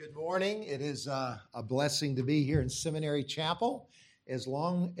Good morning. It is a blessing to be here in Seminary Chapel, as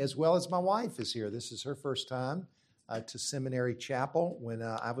well as my wife is here. This is her first time to Seminary Chapel. When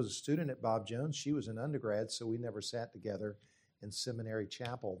I was a student at Bob Jones, she was an undergrad, so we never sat together in Seminary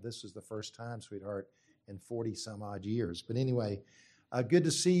Chapel. This was the first time, sweetheart, in 40 some odd years. But anyway, good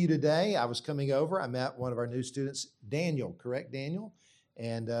to see you today. I was coming over. I met one of our new students, Daniel, correct, Daniel?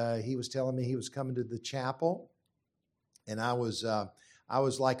 And he was telling me he was coming to the chapel, and I was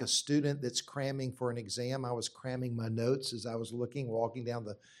like a student that's cramming for an exam. I was cramming my notes as I was walking down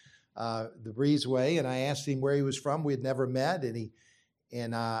the breezeway, and I asked him where he was from. We had never met,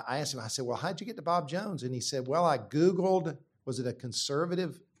 and I asked him, I said, well, how'd you get to Bob Jones? And he said, well, I Googled, was it a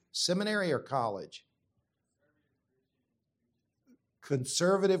conservative seminary or college?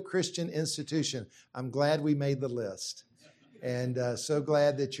 Conservative Christian institution. I'm glad we made the list, and so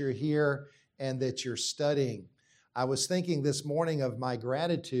glad that you're here and that you're studying. I was thinking this morning of my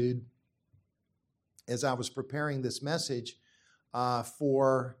gratitude as I was preparing this message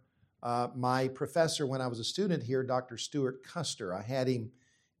for my professor when I was a student here, Dr. Stuart Custer. I had him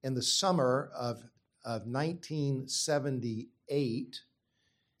in the summer of 1978,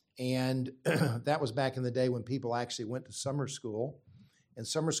 and that was back in the day when people actually went to summer school. And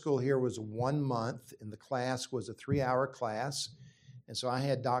summer school here was 1 month, and the class was a 3-hour class. And so I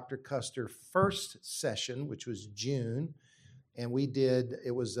had Dr. Custer first session, which was June, and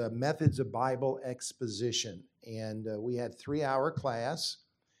it was Methods of Bible Exposition. And we had 3-hour class,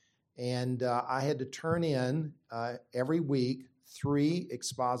 and I had to turn in every week 3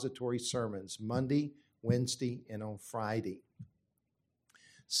 expository sermons, Monday, Wednesday, and on Friday.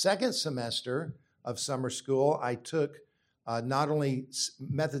 Second semester of summer school, I took not only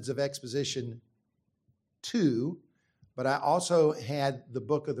Methods of Exposition 2, but I also had the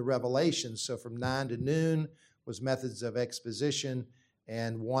book of the Revelation. So from 9 to noon was Methods of Exposition,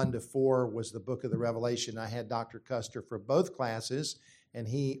 and 1 to 4 was the book of the Revelation. I had Dr. Custer for both classes, and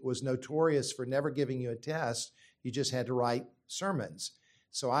he was notorious for never giving you a test. You just had to write sermons.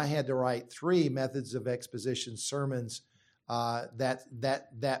 So I had to write 3 Methods of Exposition sermons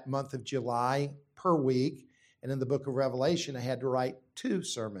that month of July per week. And in the book of Revelation, I had to write 2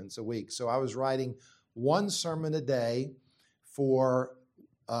 sermons a week. So I was writing 1 sermon a day for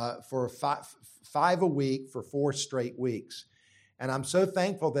 5 a week for 4 straight weeks. And I'm so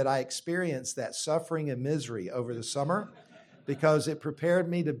thankful that I experienced that suffering and misery over the summer because it prepared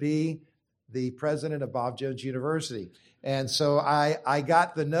me to be the president of Bob Jones University. And so I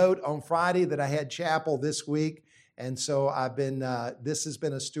got the note on Friday that I had chapel this week. And so this has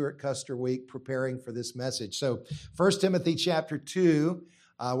been a Stuart Custer week preparing for this message. So 1 Timothy chapter 2,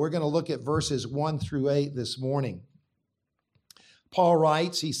 we're going to look at verses 1 through 8 this morning. Paul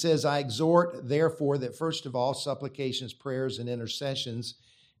writes, he says, I exhort, therefore, that first of all, supplications, prayers, and intercessions,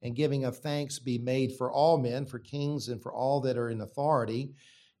 and giving of thanks be made for all men, for kings, and for all that are in authority,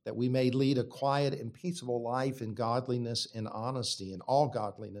 that we may lead a quiet and peaceable life in godliness and honesty, in all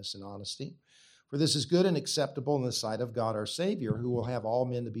godliness and honesty. For this is good and acceptable in the sight of God our Savior, who will have all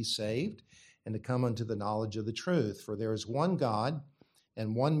men to be saved and to come unto the knowledge of the truth. For there is one God,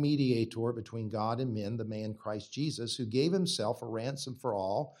 and one mediator between God and men, the man Christ Jesus, who gave himself a ransom for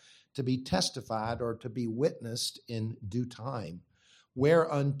all, to be testified or to be witnessed in due time.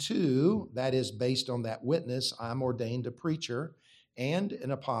 Whereunto, that is based on that witness, I am ordained a preacher and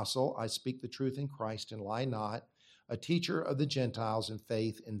an apostle. I speak the truth in Christ and lie not, a teacher of the Gentiles in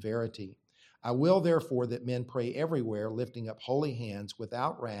faith and verity. I will therefore that men pray everywhere, lifting up holy hands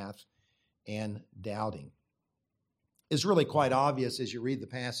without wrath and doubting. It's really quite obvious as you read the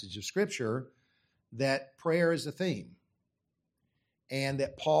passage of Scripture that prayer is a theme, and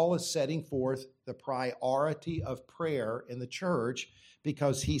that Paul is setting forth the priority of prayer in the church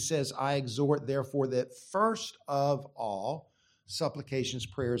because he says, I exhort, therefore, that first of all, supplications,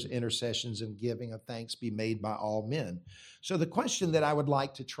 prayers, intercessions, and giving of thanks be made by all men. So the question that I would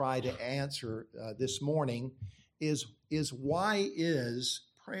like to try to answer this morning is why is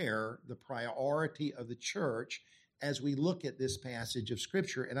prayer the priority of the church as we look at this passage of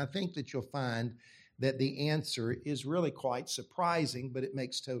Scripture? And I think that you'll find that the answer is really quite surprising, but it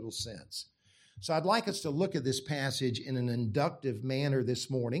makes total sense. So I'd like us to look at this passage in an inductive manner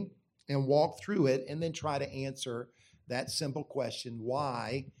this morning and walk through it and then try to answer that simple question,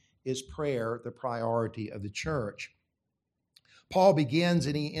 why is prayer the priority of the church? Paul begins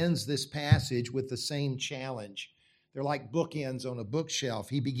and he ends this passage with the same challenge. They're like bookends on a bookshelf.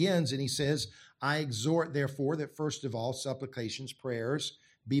 He begins and he says, I exhort, therefore, that first of all, supplications, prayers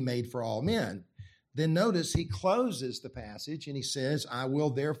be made for all men. Then notice he closes the passage and he says, I will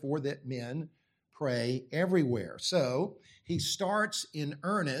therefore that men pray everywhere. So he starts in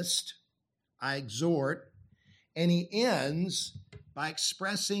earnest, I exhort, and he ends by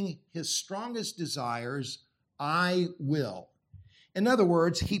expressing his strongest desires, I will. In other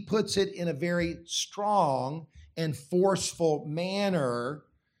words, he puts it in a very strong and forceful manner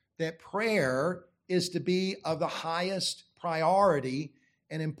that prayer is to be of the highest priority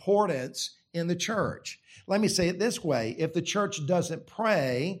and importance in the church. Let me say it this way. If the church doesn't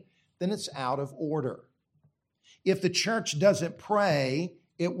pray, then it's out of order. If the church doesn't pray,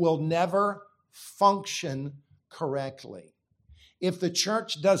 it will never function correctly. If the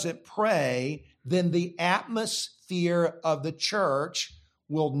church doesn't pray, then the atmosphere of the church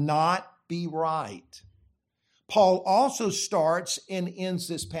will not be right. Paul also starts and ends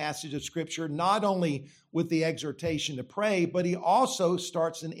this passage of Scripture not only with the exhortation to pray, but he also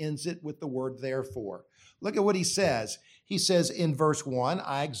starts and ends it with the word therefore. Look at what he says. He says in verse 1,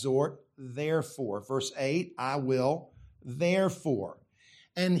 I exhort, therefore. Verse 8, I will, therefore.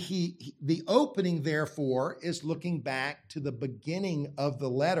 And the opening, therefore, is looking back to the beginning of the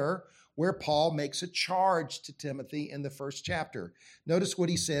letter where Paul makes a charge to Timothy in the first chapter. Notice what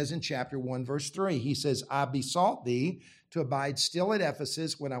he says in chapter 1, verse 3. He says, I besought thee to abide still at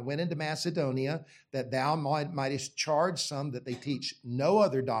Ephesus when I went into Macedonia, that thou mightest charge some that they teach no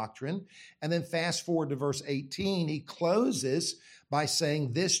other doctrine. And then fast forward to verse 18, he closes by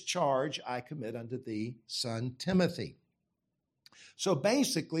saying, this charge I commit unto thee, son Timothy. So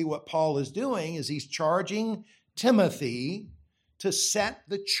basically what Paul is doing is he's charging Timothy to set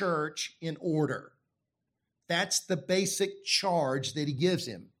the church in order. That's the basic charge that he gives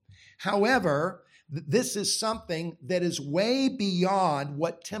him. However, this is something that is way beyond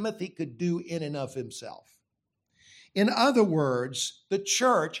what Timothy could do in and of himself. In other words, the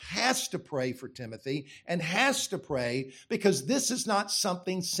church has to pray for Timothy and has to pray because this is not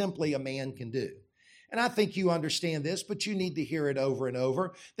something simply a man can do. And I think you understand this, but you need to hear it over and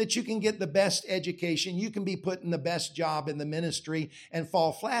over, that you can get the best education, you can be put in the best job in the ministry and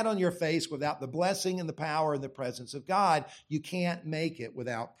fall flat on your face without the blessing and the power and the presence of God. You can't make it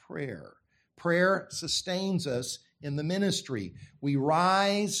without prayer. Prayer sustains us in the ministry. We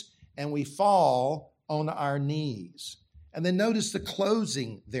rise and we fall on our knees. And then notice the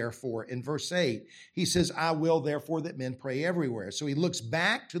closing, therefore, in verse 8. He says, I will, therefore, that men pray everywhere. So he looks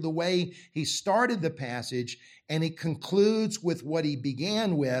back to the way he started the passage, and he concludes with what he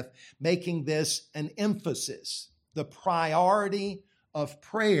began with, making this an emphasis, the priority of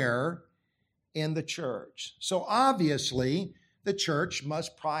prayer in the church. So obviously, the church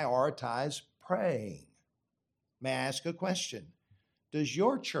must prioritize praying. May I ask a question? Does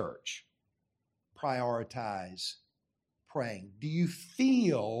your church prioritize praying? Do you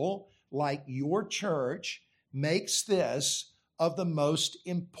feel like your church makes this of the most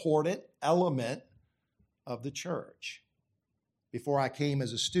important element of the church? Before I came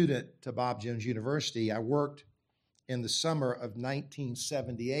as a student to Bob Jones University, I worked in the summer of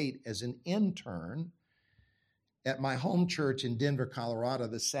 1978 as an intern at my home church in Denver, Colorado,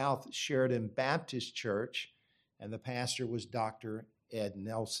 the South Sheridan Baptist Church, and the pastor was Dr. Ed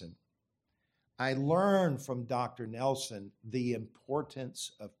Nelson. I learned from Dr. Nelson the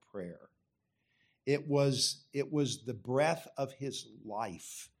importance of prayer. It was the breath of his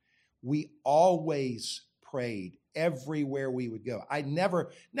life. We always prayed everywhere we would go. I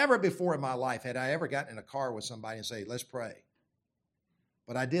never before in my life had I ever gotten in a car with somebody and say, let's pray.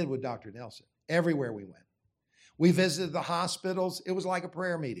 But I did with Dr. Nelson, everywhere we went. We visited the hospitals. It was like a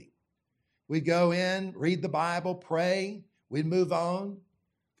prayer meeting. We'd go in, read the Bible, pray. We'd move on.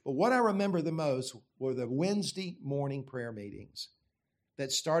 But what I remember the most were the Wednesday morning prayer meetings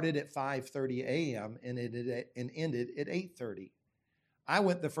that started at 5:30 a.m. and ended at 8:30. I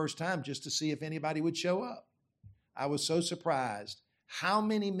went the first time just to see if anybody would show up. I was so surprised how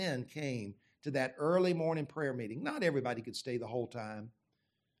many men came to that early morning prayer meeting. Not everybody could stay the whole time,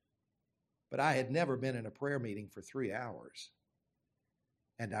 but I had never been in a prayer meeting for 3 hours.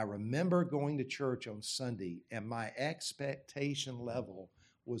 And I remember going to church on Sunday, and my expectation level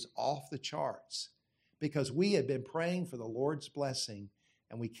was off the charts because we had been praying for the Lord's blessing,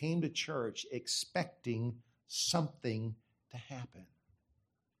 and we came to church expecting something to happen.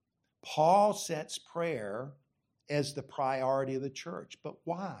 Paul sets prayer as the priority of the church, but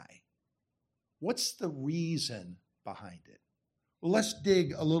why? What's the reason behind it? Well, let's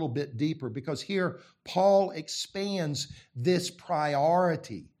dig a little bit deeper because here Paul expands this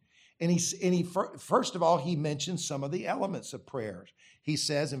priority. And he first of all, he mentions some of the elements of prayer. He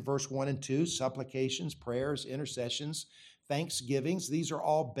says in verse 1 and 2, supplications, prayers, intercessions, thanksgivings. These are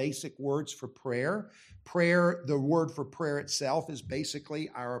all basic words for prayer. Prayer, the word for prayer itself is basically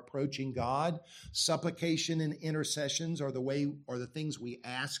our approaching God. Supplication and intercessions are the things we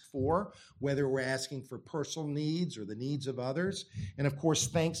ask for, whether we're asking for personal needs or the needs of others. And of course,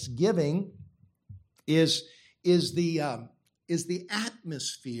 thanksgiving is the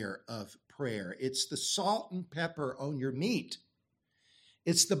atmosphere of prayer. It's the salt and pepper on your meat.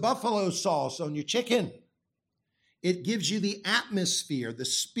 It's the buffalo sauce on your chicken. It gives you the atmosphere, the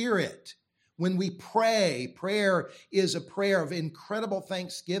spirit. When we pray, prayer is a prayer of incredible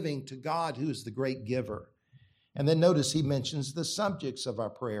thanksgiving to God, who is the great giver. And then notice he mentions the subjects of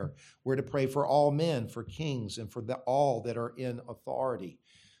our prayer. We're to pray for all men, for kings, and for all that are in authority.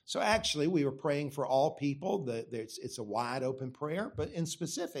 So actually, we were praying for all people. It's a wide open prayer, but in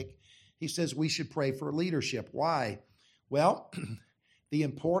specific, he says we should pray for leadership. Why? Well, the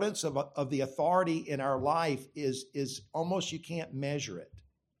importance of the authority in our life is almost, you can't measure it.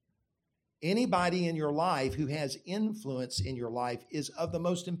 Anybody in your life who has influence in your life is of the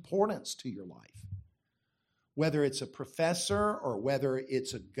most importance to your life. Whether it's a professor or whether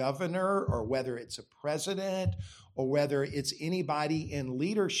it's a governor or whether it's a president or whether it's anybody in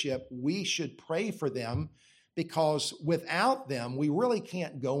leadership, we should pray for them, because without them, we really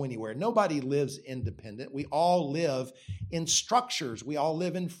can't go anywhere. Nobody lives independent. We all live in structures. We all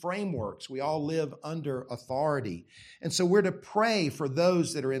live in frameworks. We all live under authority. And so we're to pray for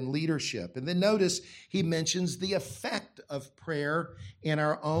those that are in leadership. And then notice he mentions the effect of prayer in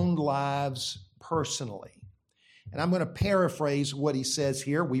our own lives personally. And I'm going to paraphrase what he says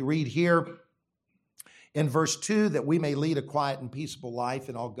here. We read here in verse 2 that we may lead a quiet and peaceable life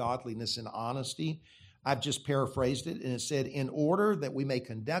in all godliness and honesty. I've just paraphrased it, and it said, in order that we may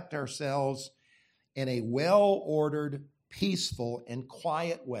conduct ourselves in a well-ordered, peaceful, and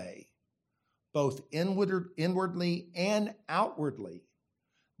quiet way, both inwardly and outwardly,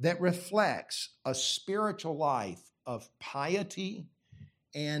 that reflects a spiritual life of piety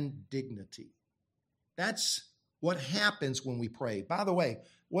and dignity. That's what happens when we pray. By the way,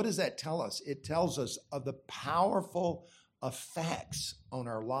 what does that tell us? It tells us of the powerful effects on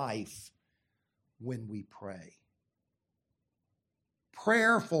our life when we pray.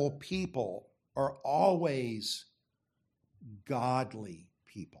 Prayerful people are always godly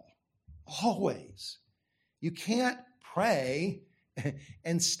people. Always. You can't pray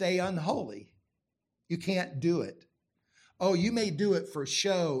and stay unholy. You can't do it. Oh, you may do it for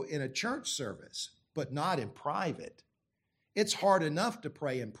show in a church service, but not in private. It's hard enough to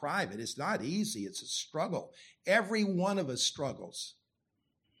pray in private. It's not easy. It's a struggle. Every one of us struggles.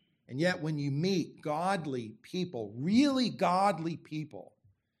 And yet when you meet godly people, really godly people,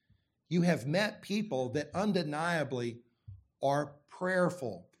 you have met people that undeniably are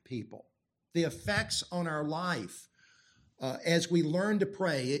prayerful people. The effects on our life as we learn to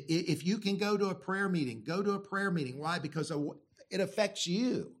pray. If you can go to a prayer meeting, go to a prayer meeting. Why? Because it affects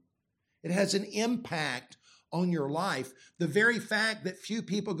you. It has an impact on your life. The very fact that few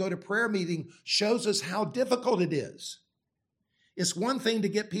people go to prayer meeting shows us how difficult it is. It's one thing to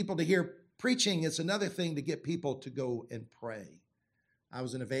get people to hear preaching. It's another thing to get people to go and pray. I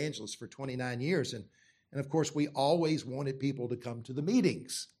was an evangelist for 29 years, and of course, we always wanted people to come to the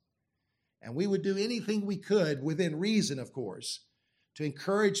meetings. And we would do anything we could, within reason, of course, to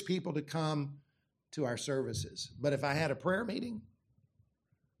encourage people to come to our services. But if I had a prayer meeting,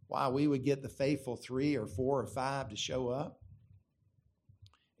 wow, we would get the faithful 3 or 4 or 5 to show up.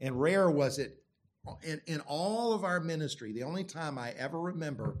 And rare was it, in all of our ministry, the only time I ever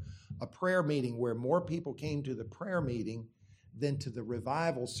remember a prayer meeting where more people came to the prayer meeting than to the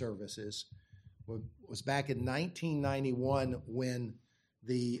revival services was back in 1991 when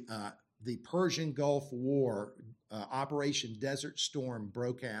the Persian Gulf War, Operation Desert Storm,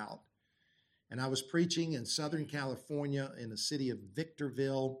 broke out. And I was preaching in Southern California in the city of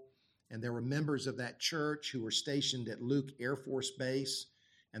Victorville, and there were members of that church who were stationed at Luke Air Force Base,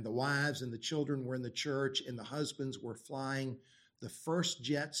 and the wives and the children were in the church, and the husbands were flying the first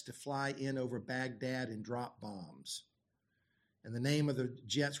jets to fly in over Baghdad and drop bombs. And the name of the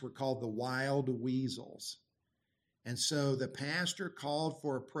jets were called the Wild Weasels. And so the pastor called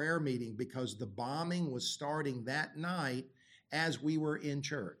for a prayer meeting because the bombing was starting that night as we were in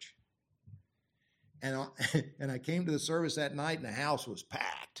church. And I came to the service that night, and the house was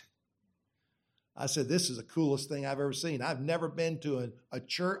packed. I said, this is the coolest thing I've ever seen. I've never been to a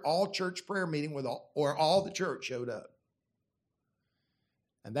church, all church prayer meeting where all the church showed up.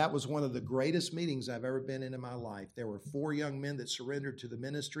 And that was one of the greatest meetings I've ever been in my life. There were 4 young men that surrendered to the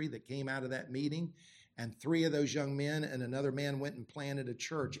ministry that came out of that meeting. And 3 of those young men and another man went and planted a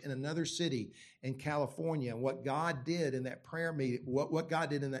church in another city in California. And what God did in that prayer meeting, what God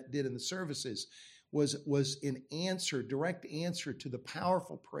did in the services was an answer, direct answer to the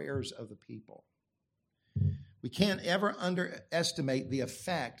powerful prayers of the people. We can't ever underestimate the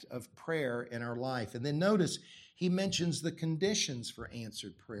effect of prayer in our life. And then notice he mentions the conditions for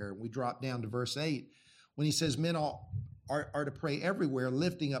answered prayer. We drop down to verse 8 when he says men are to pray everywhere,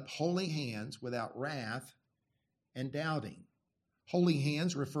 lifting up holy hands without wrath and doubting. Holy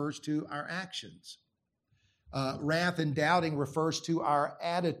hands refers to our actions. Wrath and doubting refers to our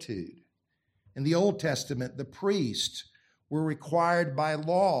attitude. In the Old Testament, the priests were required by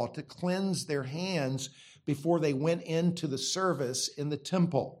law to cleanse their hands before they went into the service in the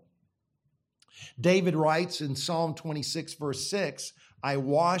temple. David writes in Psalm 26, verse 6, I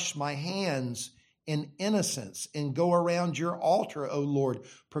wash my hands in innocence and go around your altar, O Lord,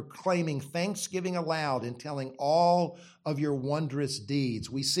 proclaiming thanksgiving aloud and telling all of your wondrous deeds.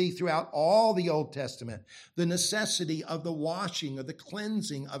 We see throughout all the Old Testament the necessity of the washing, of the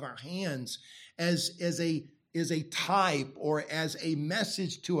cleansing of our hands as a type or as a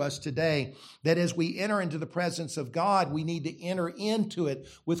message to us today that as we enter into the presence of God, we need to enter into it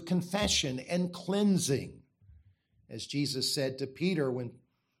with confession and cleansing. As Jesus said to Peter when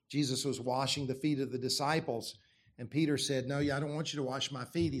Jesus was washing the feet of the disciples, and Peter said, no, I don't want you to wash my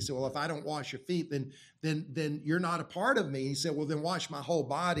feet. He said, well, if I don't wash your feet, then you're not a part of me. He said, well, then wash my whole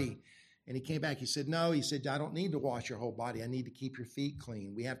body. And he came back. He said, no, he said, I don't need to wash your whole body. I need to keep your feet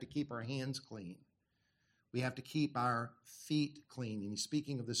clean. We have to keep our hands clean. We have to keep our feet clean. And he's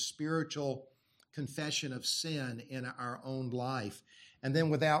speaking of the spiritual confession of sin in our own life. And then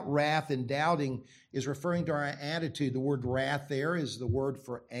without wrath and doubting is referring to our attitude. The word wrath there is the word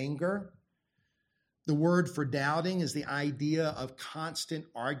for anger. The word for doubting is the idea of constant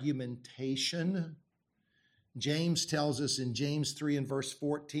argumentation. James tells us in James 3 and verse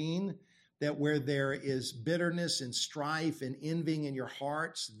 14 that where there is bitterness and strife and envying in your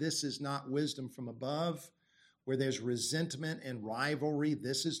hearts, this is not wisdom from above. Where there's resentment and rivalry,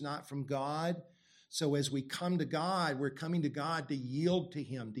 this is not from God. So as we come to God, we're coming to God to yield to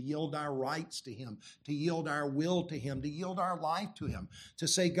him, to yield our rights to him, to yield our will to him, to yield our life to him, to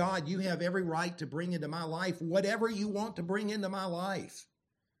say, God, you have every right to bring into my life whatever you want to bring into my life.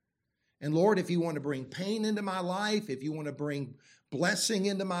 And Lord, if you want to bring pain into my life, if you want to bring blessing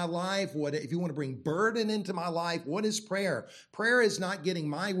into my life, if you want to bring burden into my life, what is prayer? Prayer is not getting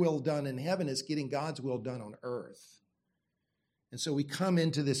my will done in heaven, it's getting God's will done on earth. And so we come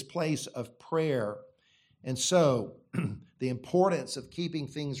into this place of prayer. And so the importance of keeping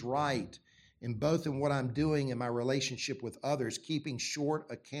things right in both in what I'm doing in my relationship with others, keeping short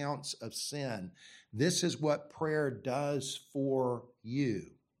accounts of sin. This is what prayer does for you.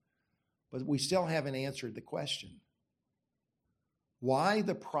 But we still haven't answered the question. Why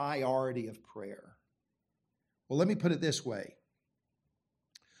the priority of prayer? Well, let me put it this way.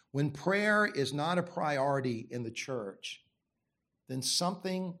 When prayer is not a priority in the church, then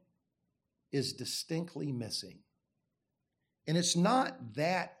something is distinctly missing. And it's not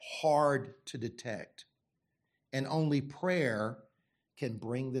that hard to detect. And only prayer can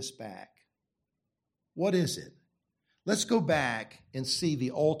bring this back. What is it? Let's go back and see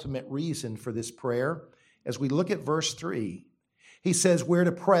the ultimate reason for this prayer as we look at verse 3. He says where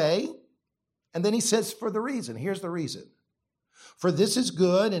to pray, and then he says for the reason. Here's the reason. For this is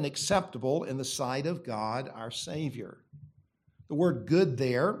good and acceptable in the sight of God, our Savior. The word good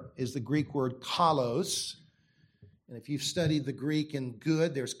there is the Greek word kalos. And if you've studied the Greek in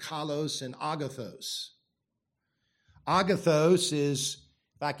good, there's kalos and agathos. Agathos is,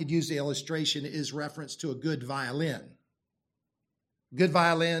 if I could use the illustration, is reference to a good violin. Good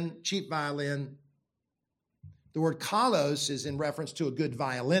violin, cheap violin. The word kalos is in reference to a good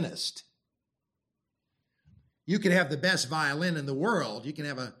violinist. You can have the best violin in the world. You can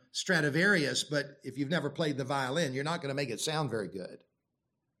have a Stradivarius, but if you've never played the violin, you're not going to make it sound very good.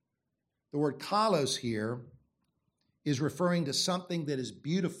 The word kalos here is referring to something that is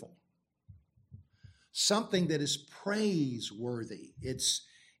beautiful, something that is praiseworthy.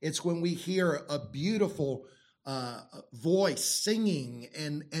 It's when we hear a beautiful voice singing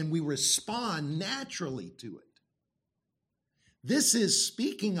and we respond naturally to it. This is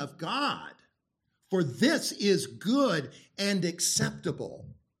speaking of God. For this is good and acceptable.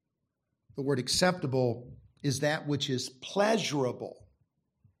 The word acceptable is that which is pleasurable.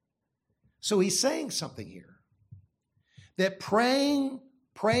 So he's saying something here. That praying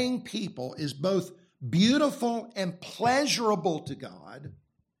people is both beautiful and pleasurable to God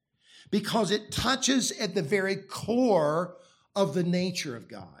because it touches at the very core of the nature of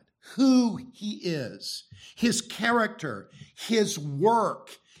God. who he is, his character, his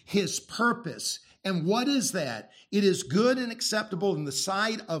work, his purpose. And what is that? It is good and acceptable in the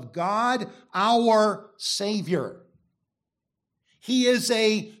sight of God, our Savior. He is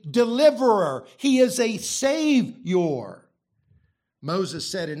a deliverer. He is a savior. Moses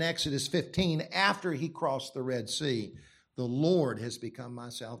said in Exodus 15, after he crossed the Red Sea, the Lord has become my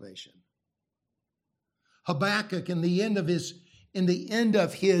salvation. Habakkuk, in the end of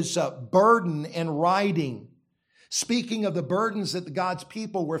his burden and writing, speaking of the burdens that God's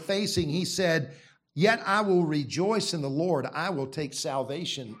people were facing, he said, yet I will rejoice in the Lord. I will take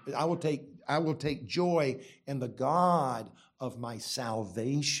salvation. I will take joy in the God of my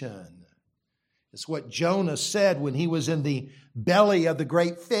salvation. It's what Jonah said when he was in the belly of the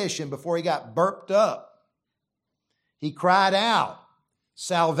great fish and before he got burped up. He cried out,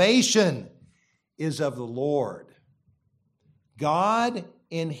 salvation is of the Lord. God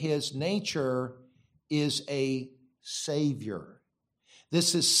in his nature is a savior.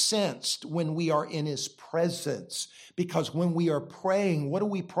 This is sensed when we are in his presence, because when we are praying, what are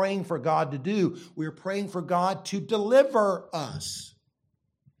we praying for God to do? We are praying for God to deliver us.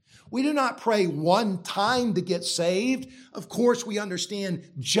 We do not pray one time to get saved. Of course, we understand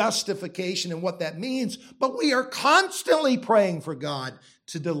justification and what that means, but we are constantly praying for God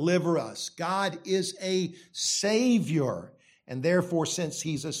to deliver us. God is a savior, and therefore, since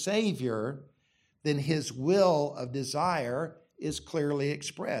he's a savior, then his will of desire is clearly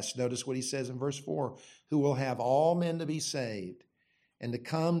expressed. Notice what he says in verse 4, who will have all men to be saved and to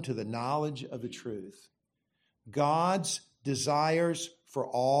come to the knowledge of the truth. God's desires for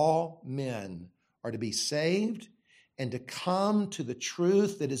all men are to be saved and to come to the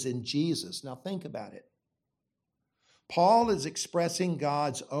truth that is in Jesus. Now think about it. Paul is expressing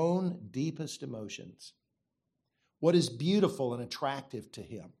God's own deepest emotions. What is beautiful and attractive to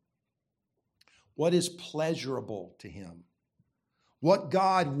him? What is pleasurable to him? What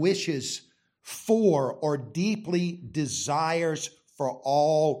God wishes for or deeply desires for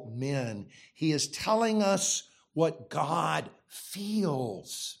all men. He is telling us what God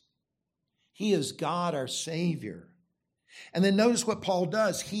feels. He is God, our Savior. And then notice what Paul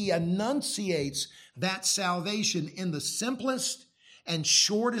does. He enunciates that salvation in the simplest and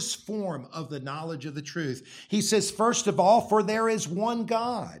shortest form of the knowledge of the truth. He says, first of all, for there is one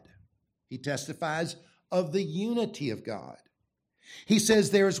God. He testifies of the unity of God. He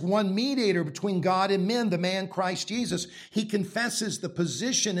says there is one mediator between God and men, the man Christ Jesus. He confesses the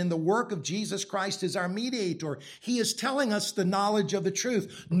position and the work of Jesus Christ as our mediator. He is telling us the knowledge of the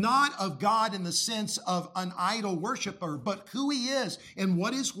truth, not of God in the sense of an idol worshiper, but who he is and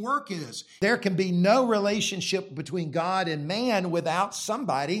what his work is. There can be no relationship between God and man without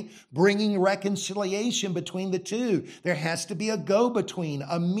somebody bringing reconciliation between the two. There has to be a go-between,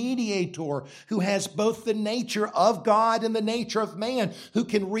 a mediator who has both the nature of God and the nature of man, who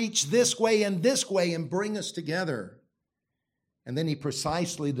can reach this way and bring us together. And then he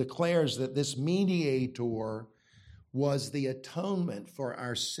precisely declares that this mediator was the atonement for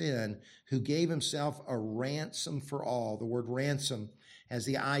our sin, who gave himself a ransom for all. The word ransom has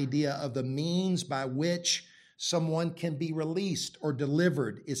the idea of the means by which someone can be released or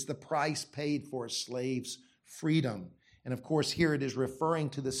delivered. It's the price paid for a slave's freedom. And of course, here it is referring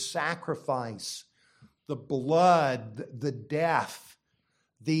to the sacrifice, the blood, the death,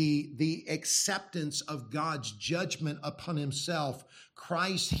 the acceptance of God's judgment upon himself.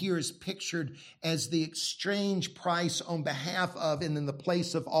 Christ here is pictured as the exchange price on behalf of and in the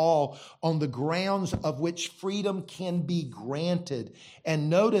place of all, on the grounds of which freedom can be granted. And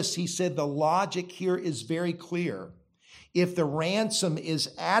notice he said the logic here is very clear. If the ransom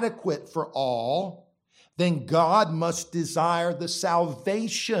is adequate for all, then God must desire the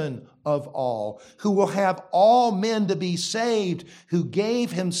salvation of all, who will have all men to be saved, who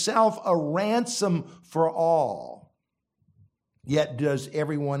gave himself a ransom for all. Yet does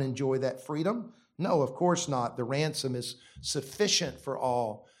everyone enjoy that freedom? No, of course not. The ransom is sufficient for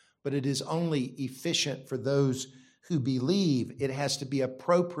all, but it is only efficient for those who believe. It has to be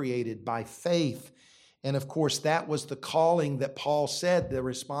appropriated by faith. And of course, that was the calling that Paul said, the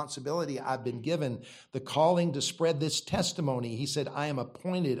responsibility I've been given, the calling to spread this testimony. He said, I am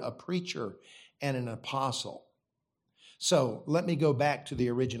appointed a preacher and an apostle. So let me go back to the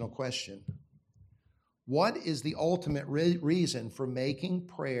original question. What is the ultimate reason for making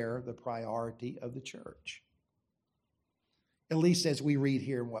prayer the priority of the church? At least as we read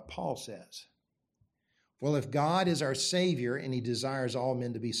here in what Paul says. Well, if God is our Savior and he desires all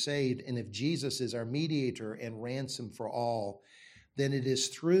men to be saved, and if Jesus is our mediator and ransom for all, then it is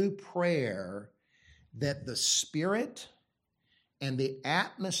through prayer that the Spirit and the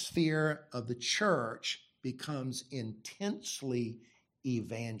atmosphere of the church becomes intensely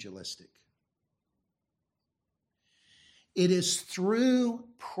evangelistic. It is through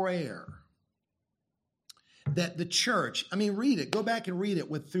prayer that the church, read it. Go back and read it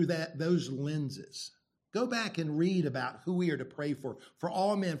through those lenses. Go back and read about who we are to pray for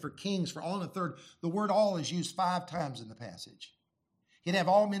all men, for kings, for all in the third. The word all is used 5 times in the passage. He'd have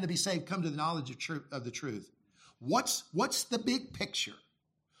all men to be saved, come to the knowledge of the truth. What's the big picture?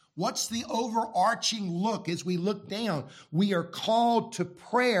 What's the overarching look as we look down? We are called to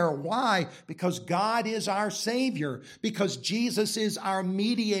prayer. Why? Because God is our Savior. Because Jesus is our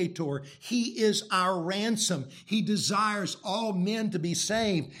mediator. He is our ransom. He desires all men to be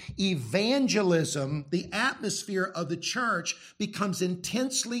saved. Evangelism, the atmosphere of the church, becomes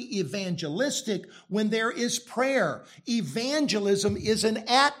intensely evangelistic when there is prayer. Evangelism is an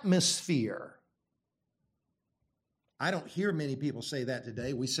atmosphere. I don't hear many people say that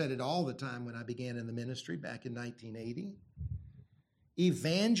today. We said it all the time when I began in the ministry back in 1980.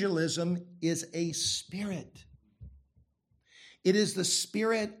 Evangelism is a spirit. It is the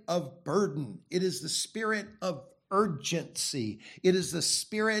spirit of burden. It is the spirit of urgency. It is the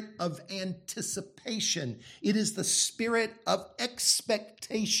spirit of anticipation. It is the spirit of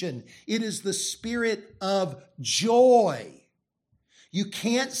expectation. It is the spirit of joy. You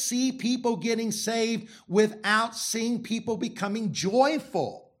can't see people getting saved without seeing people becoming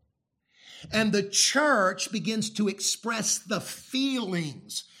joyful. And the church begins to express the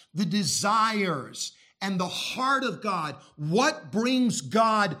feelings, the desires, and the heart of God. What brings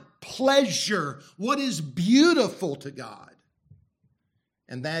God pleasure? What is beautiful to God?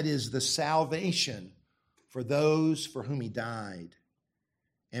 And that is the salvation for those for whom He died.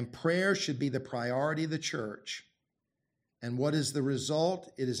 And prayer should be the priority of the church. And what is the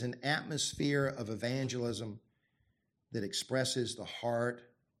result? It is an atmosphere of evangelism that expresses the heart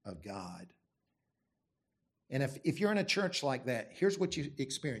of God. And if you're in a church like that, here's what you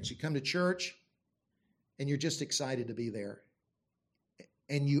experience. You come to church and you're just excited to be there.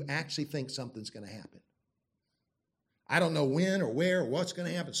 And you actually think something's going to happen. I don't know when or where or what's going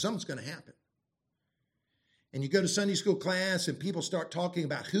to happen. Something's going to happen. And you go to Sunday school class and people start talking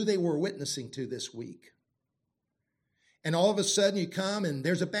about who they were witnessing to this week. And all of a sudden you come and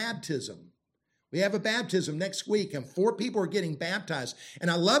there's a baptism. We have a baptism next week and 4 people are getting baptized. And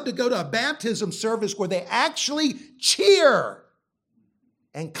I love to go to a baptism service where they actually cheer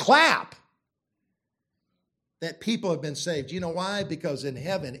and clap that people have been saved. You know why? Because in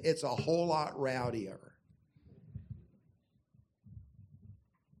heaven it's a whole lot rowdier.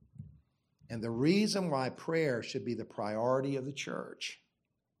 And the reason why prayer should be the priority of the church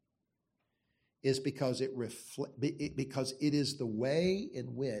is because it is the way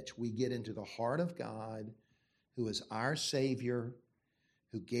in which we get into the heart of God, who is our Savior,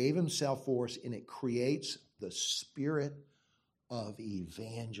 who gave Himself for us, and it creates the spirit of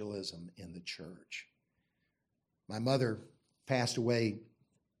evangelism in the church. My mother passed away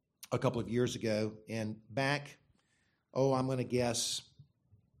a couple of years ago, and back, I'm going to guess,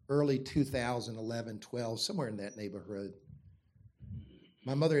 early 2011, 12, somewhere in that neighborhood,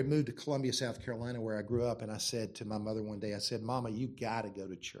 my mother had moved to Columbia, South Carolina, where I grew up, and I said to my mother one day, I said, Mama, you got to go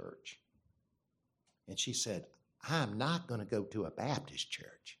to church. And she said, I'm not going to go to a Baptist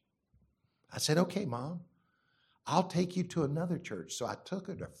church. I said, okay, Mom, I'll take you to another church. So I took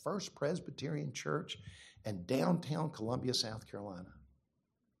her to First Presbyterian Church in downtown Columbia, South Carolina.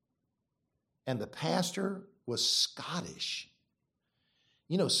 And the pastor was Scottish.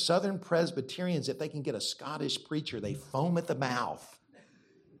 You know, Southern Presbyterians, if they can get a Scottish preacher, they foam at the mouth.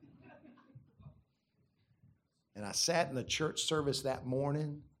 And I sat in the church service that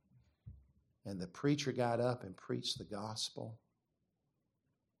morning, and the preacher got up and preached the gospel.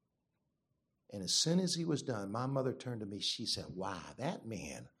 And as soon as he was done, my mother turned to me. She said, wow, that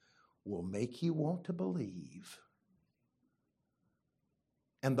man will make you want to believe.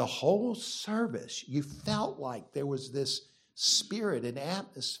 And the whole service, you felt like there was this spirit and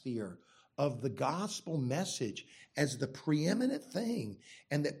atmosphere of the gospel message as the preeminent thing,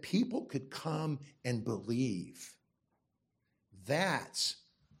 and that people could come and believe. That's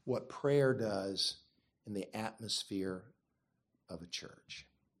what prayer does in the atmosphere of a church.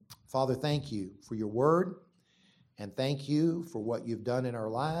 Father, thank you for your word, and thank you for what you've done in our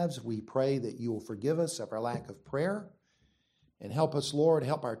lives. We pray that you will forgive us of our lack of prayer, and help us, Lord,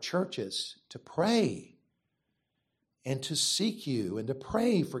 help our churches to pray and to seek you and to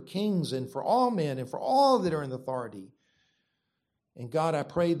pray for kings and for all men and for all that are in authority. And God, I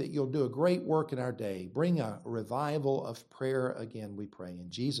pray that you'll do a great work in our day. Bring a revival of prayer again, we pray. In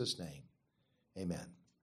Jesus' name, amen.